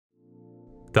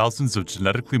Thousands of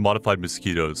genetically modified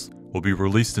mosquitoes will be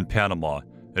released in Panama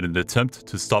in an attempt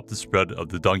to stop the spread of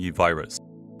the dengue virus.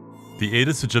 The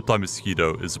Aedes aegypti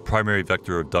mosquito is a primary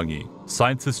vector of dengue.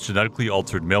 Scientists genetically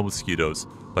altered male mosquitoes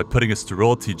by putting a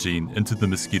sterility gene into the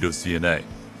mosquito's DNA.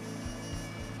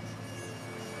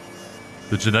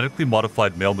 The genetically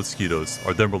modified male mosquitoes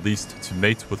are then released to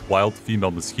mate with wild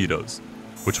female mosquitoes,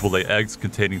 which will lay eggs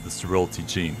containing the sterility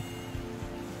gene.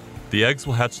 The eggs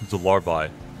will hatch into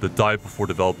larvae that die before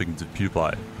developing into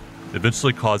pupae,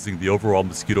 eventually causing the overall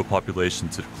mosquito population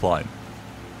to decline.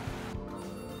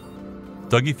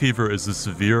 Dengue fever is a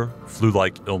severe,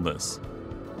 flu-like illness.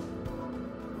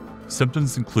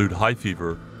 Symptoms include high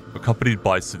fever, accompanied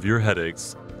by severe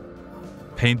headaches,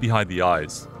 pain behind the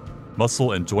eyes,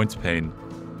 muscle and joint pain,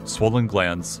 swollen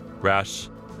glands, rash,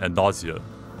 and nausea.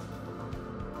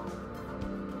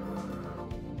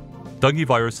 Dengue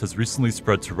virus has recently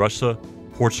spread to Russia,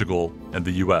 Portugal, and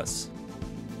the US.